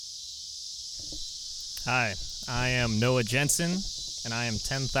Hi, I am Noah Jensen, and I am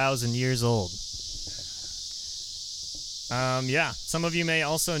 10,000 years old. Some of you may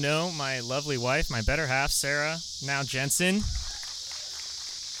also know my lovely wife, my better half, Sarah, now Jensen.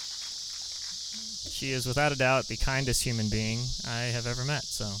 She is without a doubt the kindest human being I have ever met.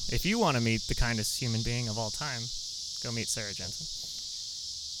 So if you want to meet the kindest human being of all time, go meet Sarah Jensen.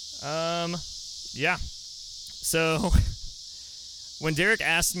 So when Derek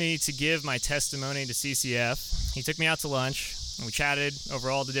asked me to give my testimony to CCF, he took me out to lunch, and we chatted over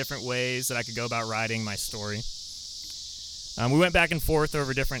all the different ways that I could go about writing my story. We went back and forth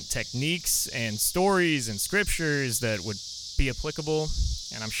over different techniques and stories and scriptures that would be applicable,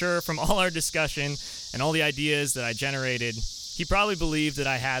 and I'm sure from all our discussion and all the ideas that I generated, he probably believed that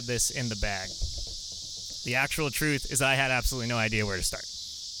I had this in the bag. The actual truth is that I had absolutely no idea where to start.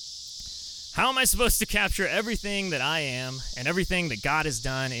 How am I supposed to capture everything that I am and everything that God has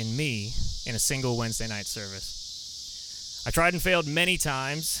done in me in a single Wednesday night service? I tried and failed many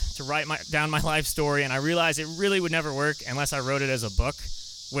times to write down my life story, and I realized it really would never work unless I wrote it as a book,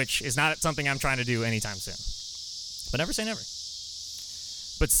 which is not something I'm trying to do anytime soon. But never say never.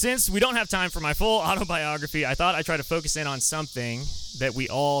 But since we don't have time for my full autobiography, I thought I'd try to focus in on something that we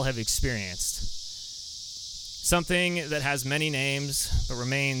all have experienced. Something that has many names, but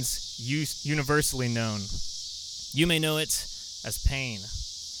remains universally known. You may know it as pain,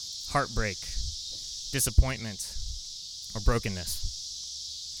 heartbreak, disappointment, or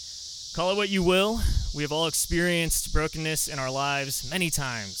brokenness. Call it what you will, we have all experienced brokenness in our lives many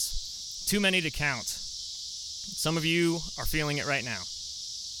times, too many to count. Some of you are feeling it right now,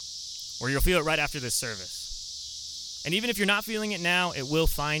 or you'll feel it right after this service. And even if you're not feeling it now, it will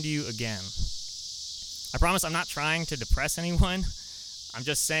find you again. I promise I'm not trying to depress anyone. I'm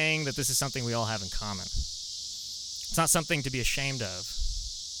just saying that this is something we all have in common. It's not something to be ashamed of.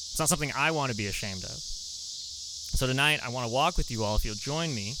 It's not something I want to be ashamed of. So tonight, I want to walk with you all, if you'll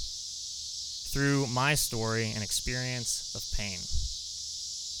join me, through my story and experience of pain.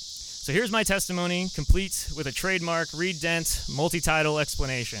 So here's my testimony, complete with a trademark Reed Dent multi-title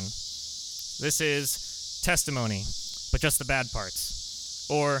explanation. This is testimony, but just the bad parts.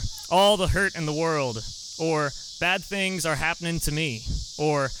 Or all the hurt in the world. Or bad things are happening to me.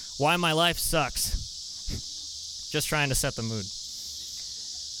 Or why my life sucks. Just trying to set the mood.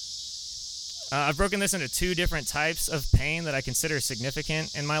 I've broken this into two different types of pain that I consider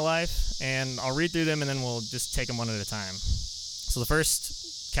significant in my life, and I'll read through them and then we'll just take them one at a time. So the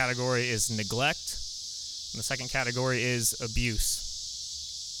first category is neglect, and the second category is abuse.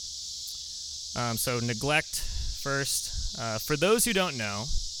 So neglect first. For those who don't know,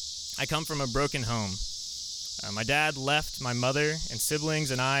 I come from a broken home. My dad left my mother and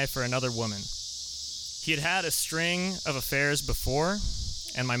siblings and I for another woman. He had had a string of affairs before,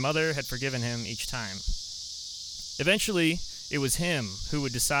 and my mother had forgiven him each time. Eventually, it was him who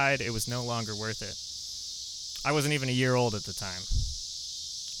would decide it was no longer worth it. I wasn't even a year old at the time.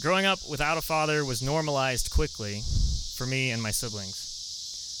 Growing up without a father was normalized quickly for me and my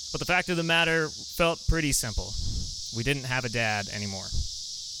siblings. But the fact of the matter felt pretty simple. We didn't have a dad anymore.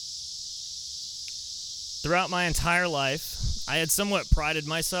 Throughout my entire life, I had somewhat prided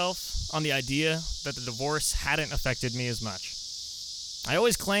myself on the idea that the divorce hadn't affected me as much. I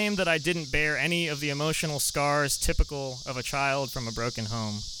always claimed that I didn't bear any of the emotional scars typical of a child from a broken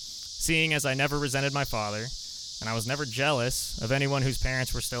home, seeing as I never resented my father, and I was never jealous of anyone whose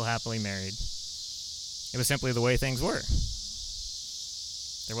parents were still happily married. It was simply the way things were.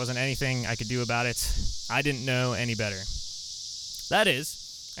 There wasn't anything I could do about it. I didn't know any better. That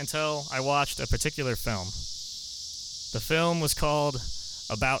is, until I watched a particular film. The film was called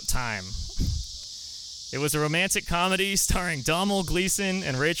About Time. It was a romantic comedy starring Domhnall Gleeson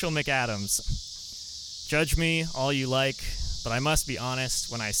and Rachel McAdams. Judge me all you like, but I must be honest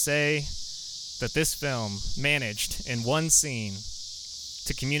when I say that this film managed in one scene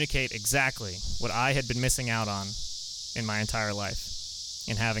to communicate exactly what I had been missing out on in my entire life,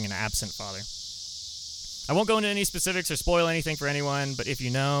 in having an absent father. I won't go into any specifics or spoil anything for anyone, but if you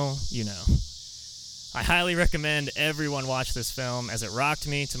know, you know. I highly recommend everyone watch this film as it rocked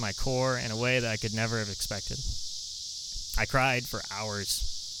me to my core in a way that I could never have expected. I cried for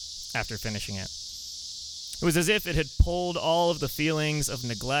hours after finishing it. It was as if it had pulled all of the feelings of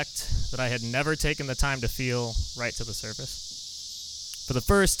neglect that I had never taken the time to feel right to the surface. For the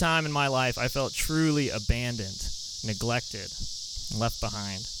first time in my life, I felt truly abandoned, neglected, and left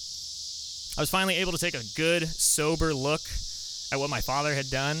behind. I was finally able to take a good, sober look at what my father had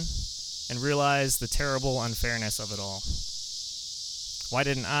done and realize the terrible unfairness of it all. Why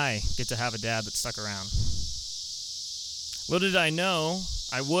didn't I get to have a dad that stuck around? Little did I know,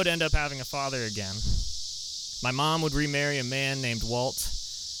 I would end up having a father again. My mom would remarry a man named Walt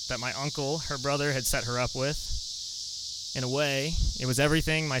that my uncle, her brother, had set her up with. In a way, it was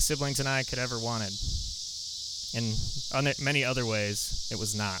everything my siblings and I could ever wanted. In many other ways, it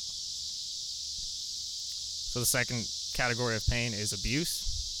was not. So the second category of pain is abuse.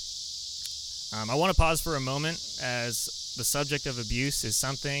 I want to pause for a moment, as the subject of abuse is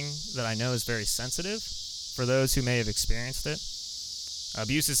something that I know is very sensitive for those who may have experienced it.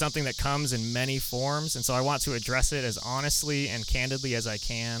 Abuse is something that comes in many forms, and so I want to address it as honestly and candidly as I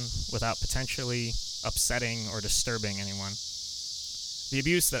can without potentially upsetting or disturbing anyone. The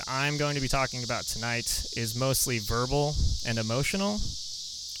abuse that I'm going to be talking about tonight is mostly verbal and emotional,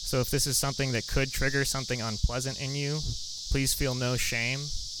 so if this is something that could trigger something unpleasant in you, please feel no shame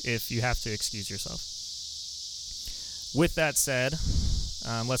if you have to excuse yourself. With that said,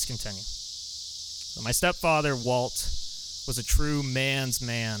 let's continue. So my stepfather, Walt, was a true man's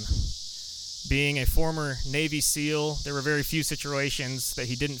man. Being a former Navy SEAL, there were very few situations that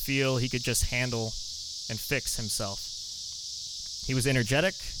he didn't feel he could just handle and fix himself. He was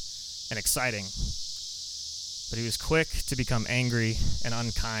energetic and exciting, but he was quick to become angry and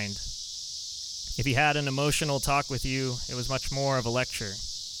unkind. If he had an emotional talk with you, it was much more of a lecture,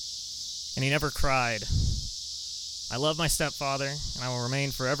 and he never cried. I love my stepfather, and I will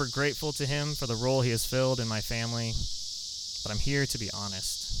remain forever grateful to him for the role he has filled in my family, but I'm here to be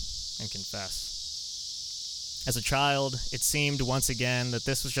honest and confess. As a child, it seemed once again that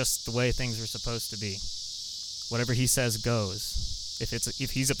this was just the way things were supposed to be. Whatever he says goes.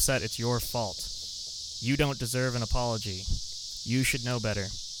 If he's upset, it's your fault. You don't deserve an apology. You should know better.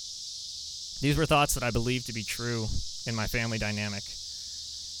 These were thoughts that I believed to be true in my family dynamic.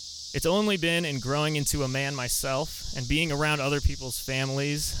 It's only been in growing into a man myself and being around other people's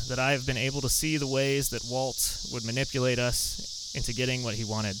families that I have been able to see the ways that Walt would manipulate us into getting what he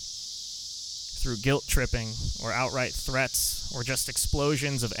wanted. Through guilt tripping or outright threats or just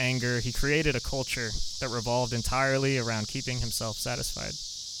explosions of anger, he created a culture that revolved entirely around keeping himself satisfied.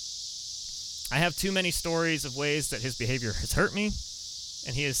 I have too many stories of ways that his behavior has hurt me,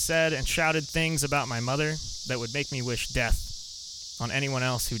 and he has said and shouted things about my mother that would make me wish death on anyone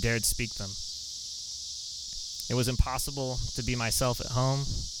else who dared speak them. It was impossible to be myself at home.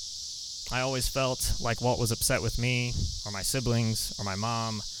 I always felt like Walt was upset with me, or my siblings, or my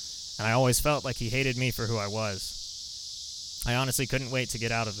mom, and I always felt like he hated me for who I was. I honestly couldn't wait to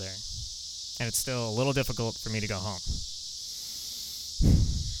get out of there, and it's still a little difficult for me to go home.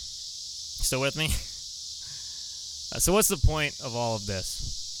 Still with me? So what's the point of all of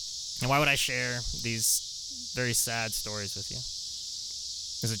this? And why would I share these very sad stories with you?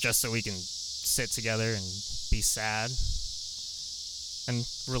 Is it just so we can sit together and be sad and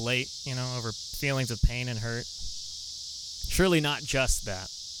relate, over feelings of pain and hurt? Surely not just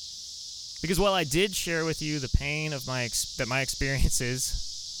that. Because while I did share with you the pain of my experiences,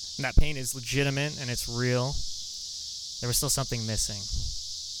 and that pain is legitimate and it's real, there was still something missing.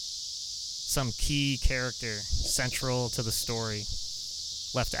 Some key character central to the story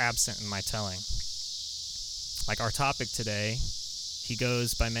left absent in my telling. Like our topic today, he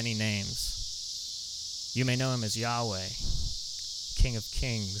goes by many names. You may know him as Yahweh, King of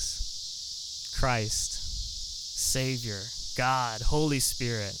Kings, Christ, Savior, God, Holy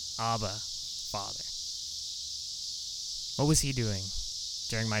Spirit, Abba, Father. What was he doing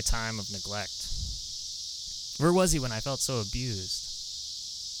during my time of neglect? Where was he when I felt so abused?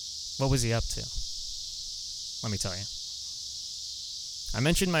 What was he up to? Let me tell you. I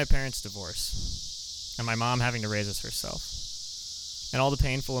mentioned my parents' divorce and my mom having to raise us herself, and all the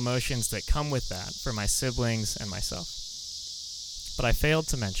painful emotions that come with that for my siblings and myself. But I failed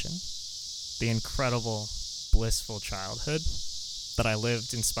to mention the incredible, blissful childhood that I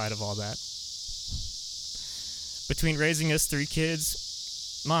lived in spite of all that. Between raising us 3 kids,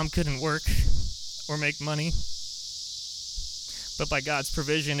 Mom couldn't work or make money. But by God's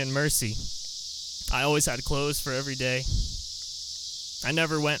provision and mercy, I always had clothes for every day. I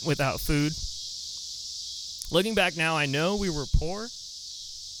never went without food. Looking back now, I know we were poor,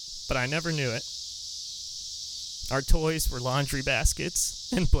 but I never knew it. Our toys were laundry baskets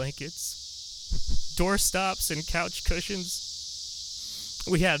and blankets, doorstops and couch cushions.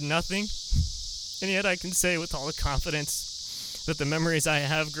 We had nothing, and yet I can say with all the confidence that the memories I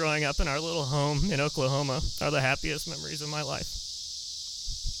have growing up in our little home in Oklahoma are the happiest memories of my life.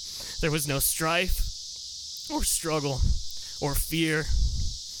 There was no strife or struggle or fear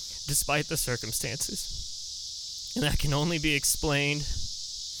despite the circumstances, and that can only be explained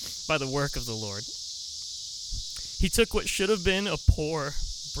by the work of the Lord. He took what should have been a poor,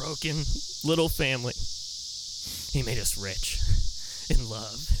 broken little family He made us rich in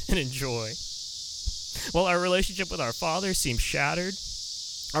love and in joy. While our relationship with our Father seemed shattered,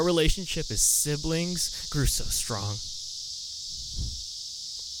 our relationship as siblings grew so strong.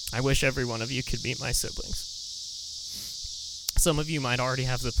 I wish every one of you could meet my siblings. Some of you might already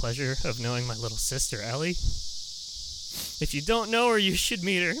have the pleasure of knowing my little sister, Ellie. If you don't know her, you should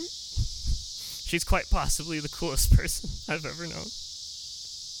meet her. She's quite possibly the coolest person I've ever known.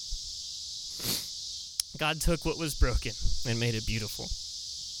 God took what was broken and made it beautiful.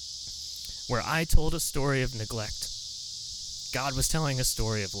 Where I told a story of neglect, God was telling a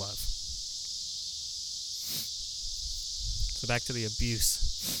story of love. So back to the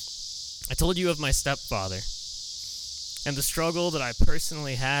abuse. I told you of my stepfather and the struggle that I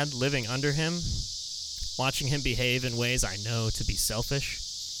personally had living under him, watching him behave in ways I know to be selfish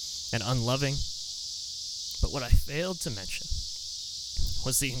and unloving. But what I failed to mention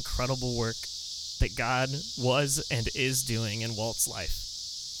was the incredible work that God was and is doing in Walt's life.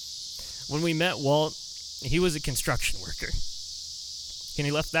 When we met Walt, he was a construction worker. And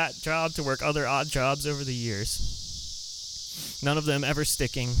he left that job to work other odd jobs over the years. None of them ever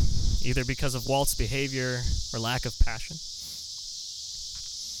sticking, either because of Walt's behavior or lack of passion.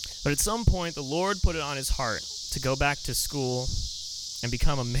 But at some point, the Lord put it on his heart to go back to school and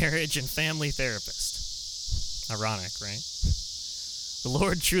become a marriage and family therapist. Ironic, right? The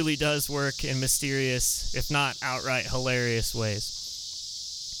Lord truly does work in mysterious, if not outright hilarious ways.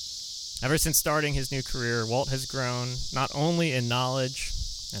 Ever since starting his new career, Walt has grown not only in knowledge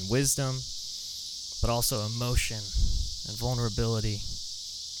and wisdom, but also emotion and vulnerability.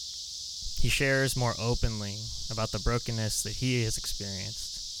 He shares more openly about the brokenness that he has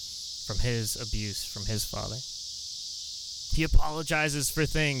experienced from his abuse from his father. He apologizes for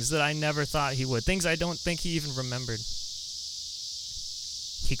things that I never thought he would, things I don't think he even remembered.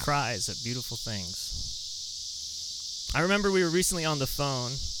 He cries at beautiful things. I remember we were recently on the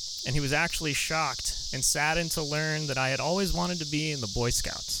phone, and he was actually shocked and saddened to learn that I had always wanted to be in the Boy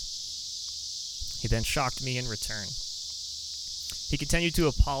Scouts. He then shocked me in return. He continued to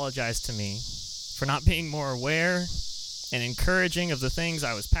apologize to me for not being more aware and encouraging of the things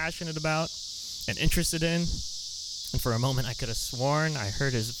I was passionate about and interested in, and for a moment I could have sworn I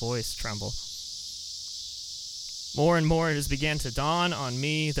heard his voice tremble. More and more it has begun to dawn on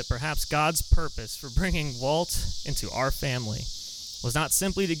me that perhaps God's purpose for bringing Walt into our family was not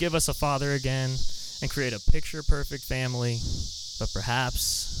simply to give us a father again and create a picture-perfect family, but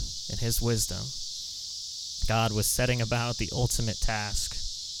perhaps, in his wisdom, God was setting about the ultimate task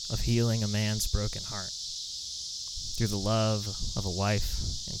of healing a man's broken heart through the love of a wife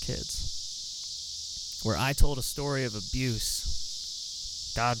and kids. Where I told a story of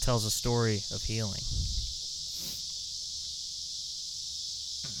abuse, God tells a story of healing.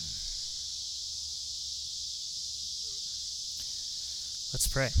 Let's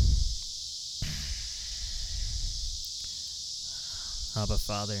pray. Abba,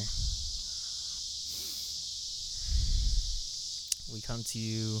 Father, we come to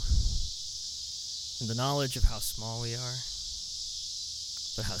you in the knowledge of how small we are,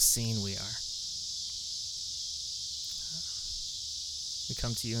 but how seen we are. We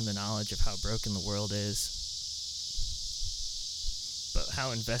come to you in the knowledge of how broken the world is, but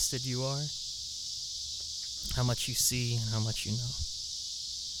how invested you are, how much you see, and how much you know.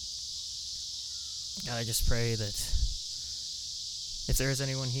 God, I just pray that if there is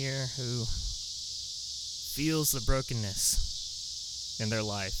anyone here who feels the brokenness in their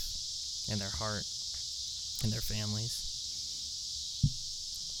life, in their heart, in their families,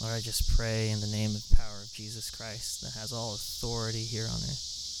 Lord, I just pray in the name and power of Jesus Christ that has all authority here on earth.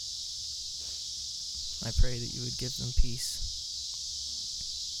 I pray that you would give them peace.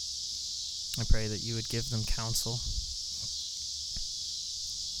 I pray that you would give them counsel.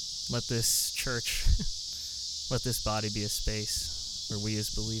 Let this church, let this body be a space where we as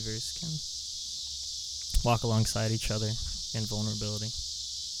believers can walk alongside each other in vulnerability.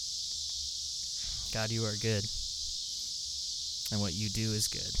 God, you are good, and what you do is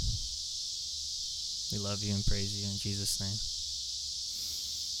good. We love you and praise you in Jesus' name.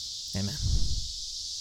 Amen.